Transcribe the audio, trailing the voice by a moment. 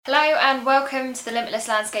Hello and welcome to the Limitless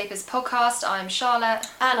Landscapers podcast. I'm Charlotte.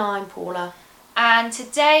 And I'm Paula. And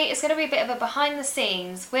today is going to be a bit of a behind the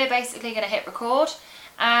scenes. We're basically going to hit record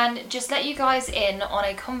and just let you guys in on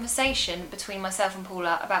a conversation between myself and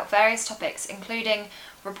Paula about various topics, including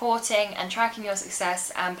reporting and tracking your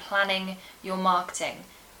success and planning your marketing.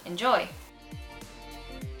 Enjoy.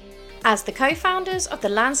 As the co-founders of the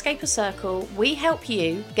Landscaper Circle, we help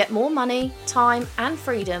you get more money, time and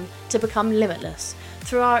freedom to become limitless.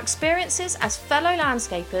 Through our experiences as fellow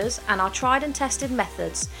landscapers and our tried and tested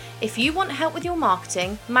methods, if you want help with your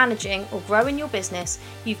marketing, managing or growing your business,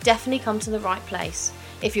 you've definitely come to the right place.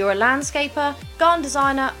 If you're a landscaper, garden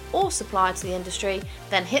designer or supplier to the industry,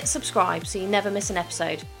 then hit subscribe so you never miss an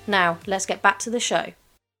episode. Now, let's get back to the show.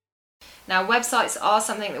 Now, websites are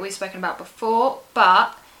something that we've spoken about before,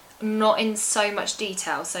 but not in so much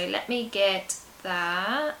detail. So let me get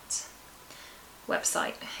that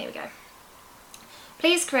website. Here we go.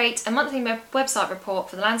 Please create a monthly website report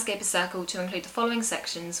for the Landscaper Circle to include the following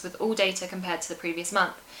sections with all data compared to the previous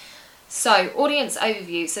month. So, audience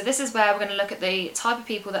overview. So this is where we're going to look at the type of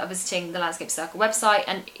people that are visiting the Landscaper Circle website,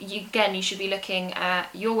 and you should be looking at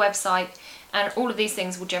your website, and all of these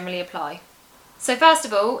things will generally apply. So first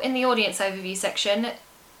of all, in the audience overview section,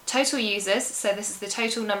 total users. So this is the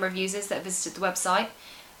total number of users that have visited the website.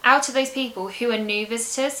 Out of those people, who are new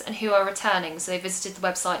visitors and who are returning, so they visited the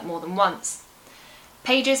website more than once.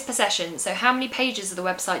 Pages per session, so how many pages of the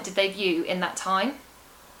website did they view in that time?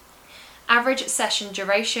 Average session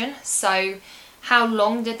duration, so how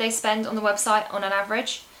long did they spend on the website on an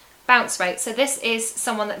average? Bounce rate, so this is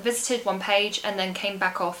someone that visited one page and then came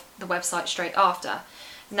back off the website straight after.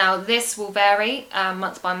 Now this will vary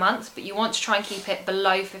month by month, but you want to try and keep it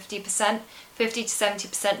below 50%. 50 to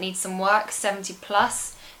 70% needs some work, 70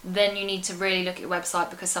 plus, then you need to really look at your website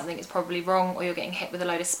because something is probably wrong or you're getting hit with a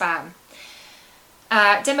load of spam.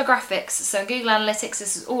 Demographics, so Google Analytics,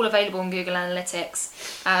 this is all available in Google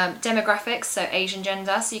Analytics. Demographics, so age and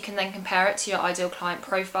gender, so you can then compare it to your ideal client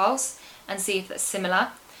profiles and see if that's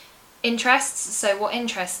similar. Interests, so what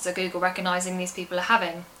interests are Google recognising these people are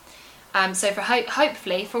having? So for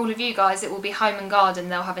hopefully, for all of you guys, it will be home and garden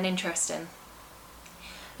they'll have an interest in.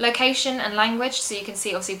 Location and language, so you can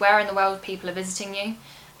see obviously where in the world people are visiting you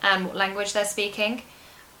and what language they're speaking.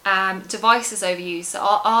 Devices overuse, so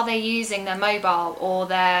are they using their mobile or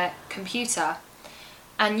their computer?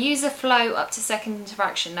 And user flow up to second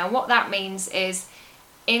interaction. Now what that means is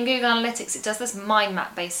in Google Analytics it does this mind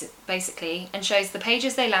map basically and shows the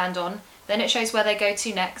pages they land on, then it shows where they go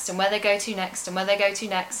to next and where they go to next and where they go to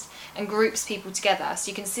next and groups people together, so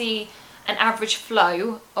you can see an average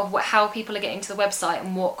flow of how people are getting to the website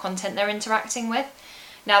and what content they're interacting with.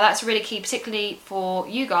 Now that's really key, particularly for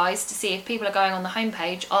you guys, to see if people are going on the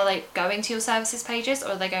homepage. Are they going to your services pages or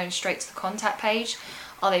are they going straight to the contact page?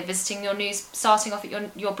 Are they visiting your news, starting off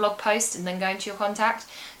at your blog post and then going to your contact?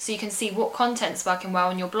 So you can see what content's working well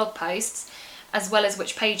on your blog posts as well as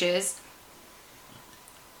which pages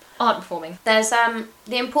aren't performing. There's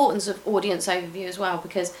the importance of audience overview as well,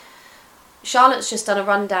 because Charlotte's just done a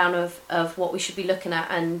rundown of what we should be looking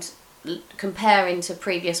at and comparing to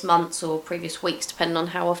previous months or previous weeks, depending on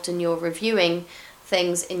how often you're reviewing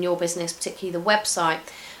things in your business, particularly the website.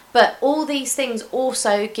 But all these things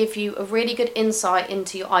also give you a really good insight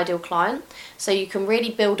into your ideal client, so you can really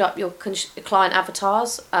build up your client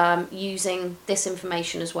avatars using this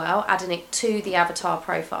information as well, adding it to the avatar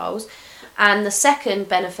profiles. And the second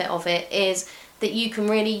benefit of it is that you can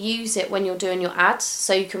really use it when you're doing your ads,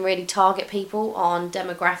 so you can really target people on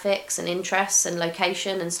demographics and interests and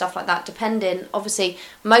location and stuff like that, depending, obviously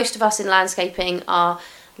most of us in landscaping are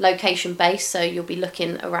location based, so you'll be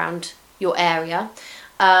looking around your area.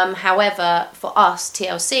 However, for us,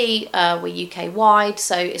 TLC, we're UK wide,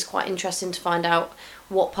 so it's quite interesting to find out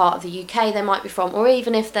what part of the UK they might be from, or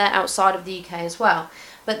even if they're outside of the UK as well.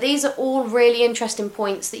 But these are all really interesting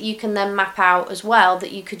points that you can then map out as well,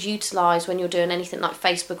 that you could utilise when you're doing anything like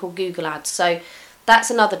Facebook or Google ads. So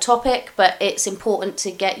that's another topic, but it's important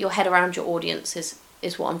to get your head around your audience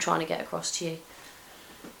is what I'm trying to get across to you.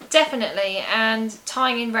 Definitely, and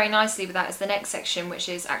tying in very nicely with that is the next section, which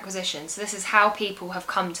is acquisition. So this is how people have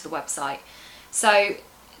come to the website. So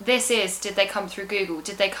this is, did they come through Google?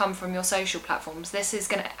 Did they come from your social platforms? This is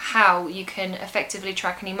how you can effectively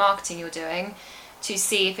track any marketing you're doing to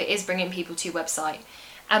see if it is bringing people to your website.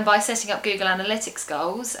 And by setting up Google Analytics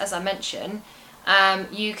goals, as I mentioned,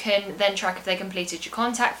 you can then track if they completed your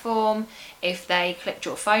contact form, if they clicked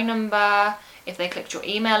your phone number, if they clicked your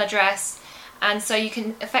email address. And so you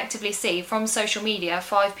can effectively see from social media,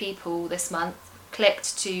 5 people this month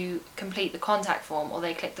clicked to complete the contact form or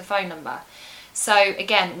they clicked the phone number. So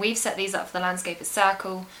again, we've set these up for the Landscapers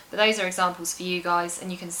Circle, but those are examples for you guys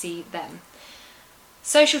and you can see them.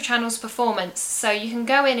 Social channels performance. So you can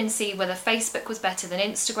go in and see whether Facebook was better than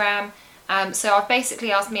Instagram. So I've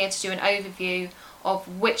basically asked Mia to do an overview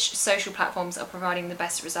of which social platforms are providing the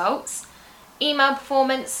best results. Email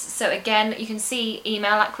performance, so again you can see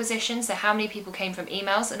email acquisition, so how many people came from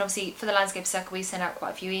emails, and obviously for the Landscape Circle we send out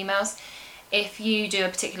quite a few emails. If you do a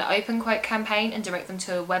particular open quote campaign and direct them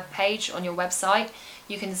to a web page on your website,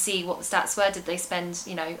 you can see what the stats were. Did they spend,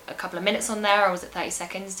 a couple of minutes on there, or was it 30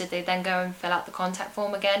 seconds? Did they then go and fill out the contact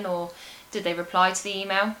form again, or did they reply to the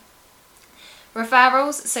email?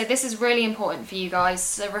 Referrals, so this is really important for you guys.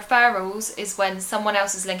 So referrals is when someone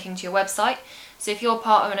else is linking to your website. So if you're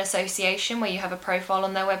part of an association where you have a profile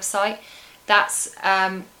on their website, that's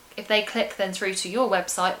if they click then through to your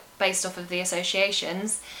website based off of the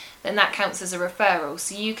associations, then that counts as a referral.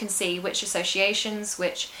 So you can see which associations,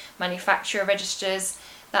 which manufacturer registers,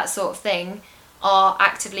 that sort of thing, are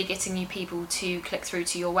actively getting you people to click through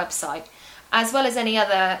to your website, as well as any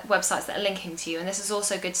other websites that are linking to you. And this is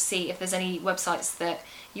also good to see if there's any websites that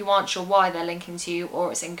you aren't sure why they're linking to you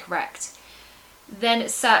or it's incorrect. Then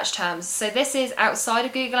search terms. So this is outside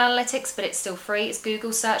of Google Analytics, but it's still free. It's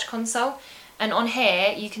Google Search Console. And on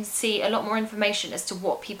here, you can see a lot more information as to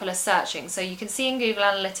what people are searching. So you can see in Google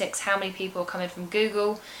Analytics how many people are coming from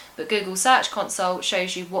Google, but Google Search Console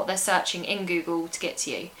shows you what they're searching in Google to get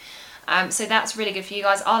to you. So that's really good for you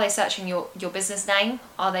guys. Are they searching your business name?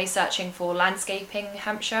 Are they searching for landscaping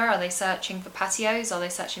Hampshire? Are they searching for patios? Are they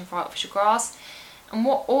searching for artificial grass? And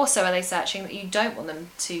what also are they searching that you don't want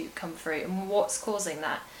them to come through, and what's causing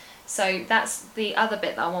that? So that's the other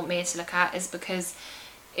bit that I want Mia to look at, is because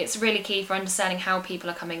it's really key for understanding how people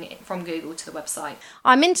are coming from Google to the website.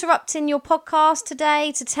 I'm interrupting your podcast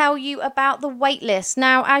today to tell you about the waitlist.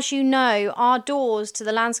 Now, as you know, our doors to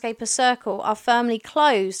the Landscaper Circle are firmly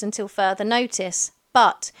closed until further notice.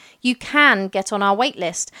 But you can get on our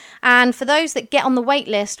waitlist. And for those that get on the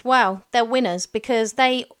waitlist, well, they're winners, because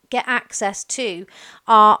they get access to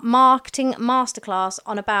our marketing masterclass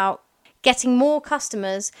on about getting more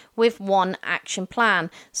customers with one action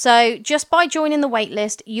plan. So just by joining the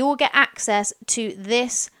waitlist, you'll get access to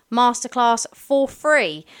this masterclass for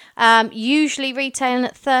free, usually retailing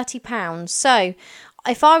at £30. So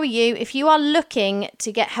if I were you, if you are looking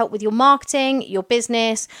to get help with your marketing, your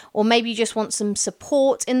business, or maybe you just want some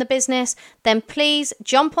support in the business, then please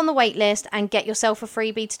jump on the waitlist and get yourself a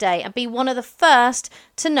freebie today and be one of the first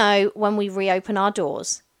to know when we reopen our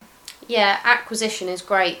doors. Yeah, acquisition is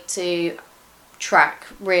great to track,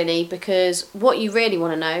 really, because what you really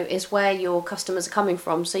want to know is where your customers are coming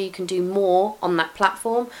from, so you can do more on that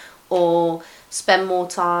platform or spend more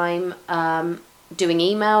time doing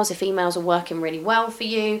emails if emails are working really well for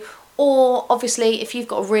you. Or obviously if you've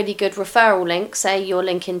got a really good referral link, say you're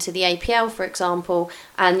linking to the APL for example,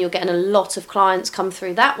 and you're getting a lot of clients come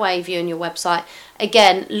through that way viewing your website,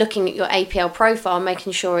 again looking at your APL profile,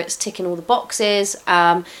 making sure it's ticking all the boxes,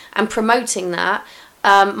 and promoting that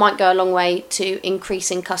might go a long way to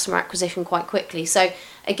increasing customer acquisition quite quickly. So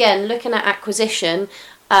again, looking at acquisition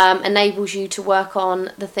enables you to work on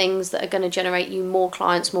the things that are going to generate you more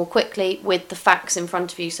clients more quickly with the facts in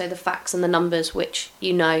front of you. So the facts and the numbers, which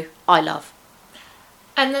you know I love.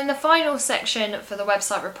 And then the final section for the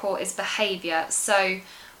website report is behaviour. So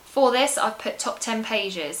for this, I've put top 10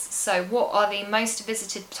 pages. So what are the most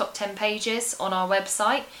visited top 10 pages on our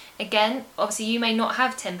website? Again, obviously you may not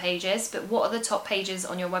have 10 pages, but what are the top pages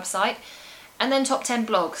on your website? And then top 10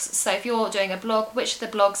 blogs. So if you're doing a blog, which are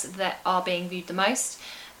the blogs that are being viewed the most?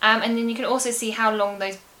 And then you can also see how long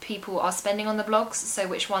those people are spending on the blogs, so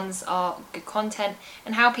which ones are good content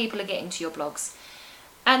and how people are getting to your blogs.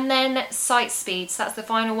 And then site speed, so that's the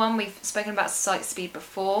final one. We've spoken about site speed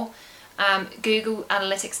before. Google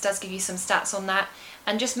Analytics does give you some stats on that,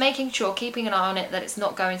 and just making sure, keeping an eye on it, that it's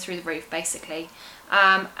not going through the roof basically.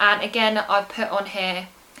 And again, I've put on here,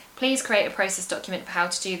 please create a process document for how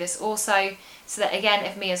to do this also, so that again,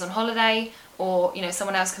 if Mia's on holiday or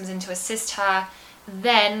someone else comes in to assist her,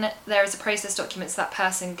 then there is a process document so that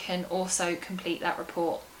person can also complete that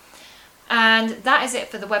report. And that is it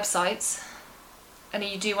for the websites. And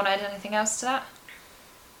you do want to add anything else to that?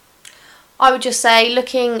 I would just say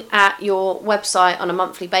looking at your website on a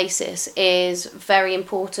monthly basis is very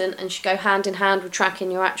important and should go hand in hand with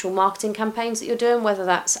tracking your actual marketing campaigns that you're doing, whether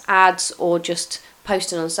that's ads or just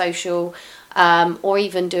posting on social, or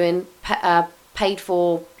even doing paid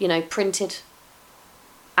for, printed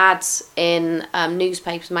ads in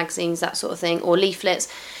newspapers, magazines, that sort of thing, or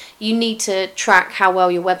leaflets. You need to track how well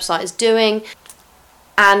your website is doing,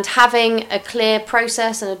 and having a clear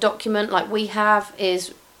process and a document like we have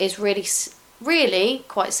is really really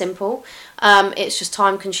quite simple. It's just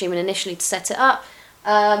time consuming initially to set it up.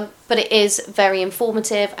 But it is very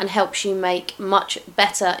informative and helps you make much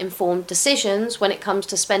better informed decisions when it comes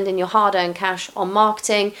to spending your hard-earned cash on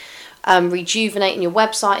marketing, rejuvenating your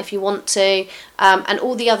website if you want to, and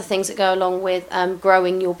all the other things that go along with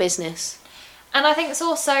growing your business. And I think it's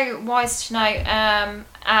also wise to know,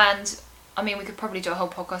 and I mean, we could probably do a whole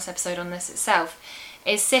podcast episode on this itself,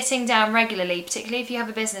 is sitting down regularly, particularly if you have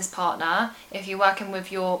a business partner, if you're working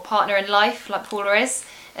with your partner in life, like Paula is,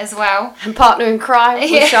 as well. And partner in crime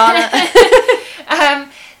with Charlotte.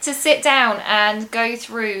 To sit down and go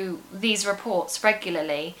through these reports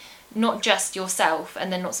regularly, not just yourself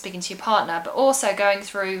and then not speaking to your partner, but also going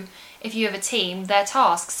through, if you have a team, their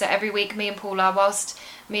tasks. So every week, me and Paula, whilst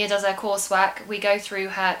Mia does her coursework, we go through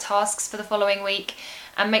her tasks for the following week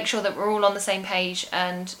and make sure that we're all on the same page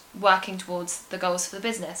and working towards the goals for the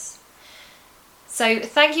business. So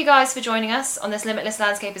thank you guys for joining us on this Limitless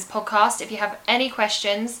Landscapers podcast. If you have any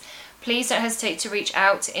questions, please don't hesitate to reach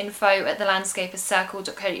out to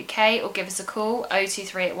info@thelandscaperscircle.co.uk or give us a call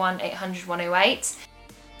 02381 800 108.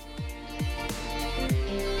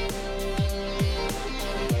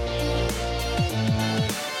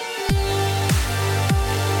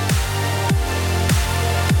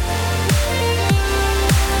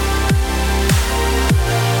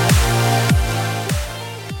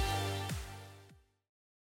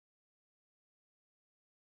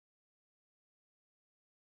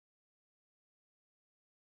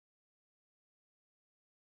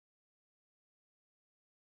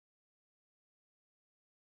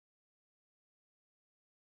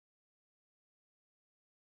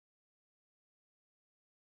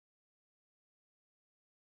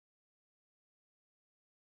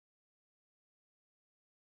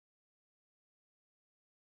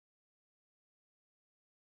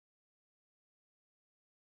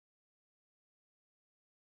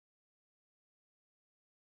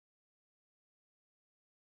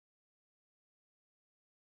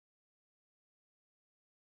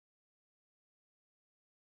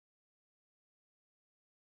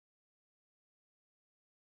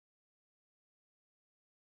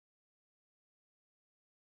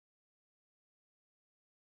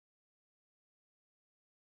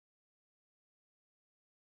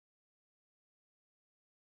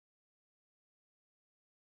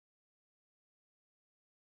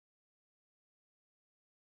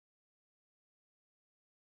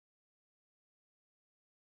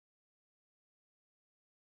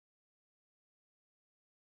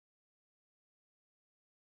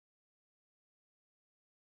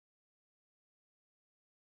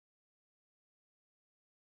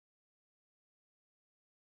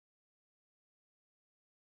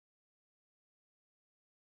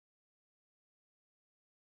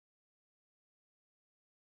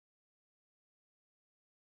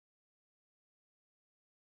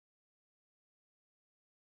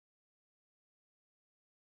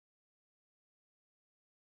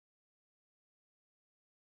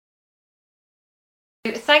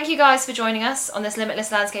 Thank you guys for joining us on this Limitless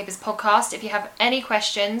Landscapers podcast. If you have any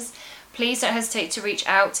questions, please don't hesitate to reach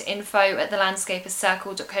out to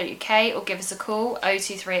info@thelandscaperscircle.co.uk or give us a call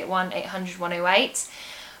 02381 800 108.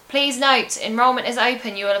 Please note, enrolment is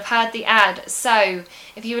open. You will have heard the ad. So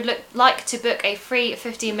if you would like to book a free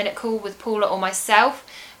 15-minute call with Paula or myself,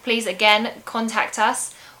 please again contact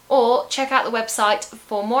us or check out the website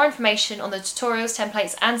for more information on the tutorials,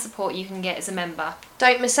 templates and support you can get as a member.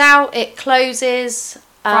 Don't miss out, it closes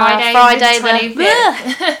Friday the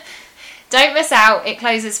 25th. Don't miss out, it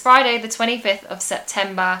closes Friday the 25th of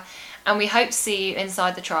September and we hope to see you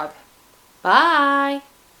inside the tribe. Bye.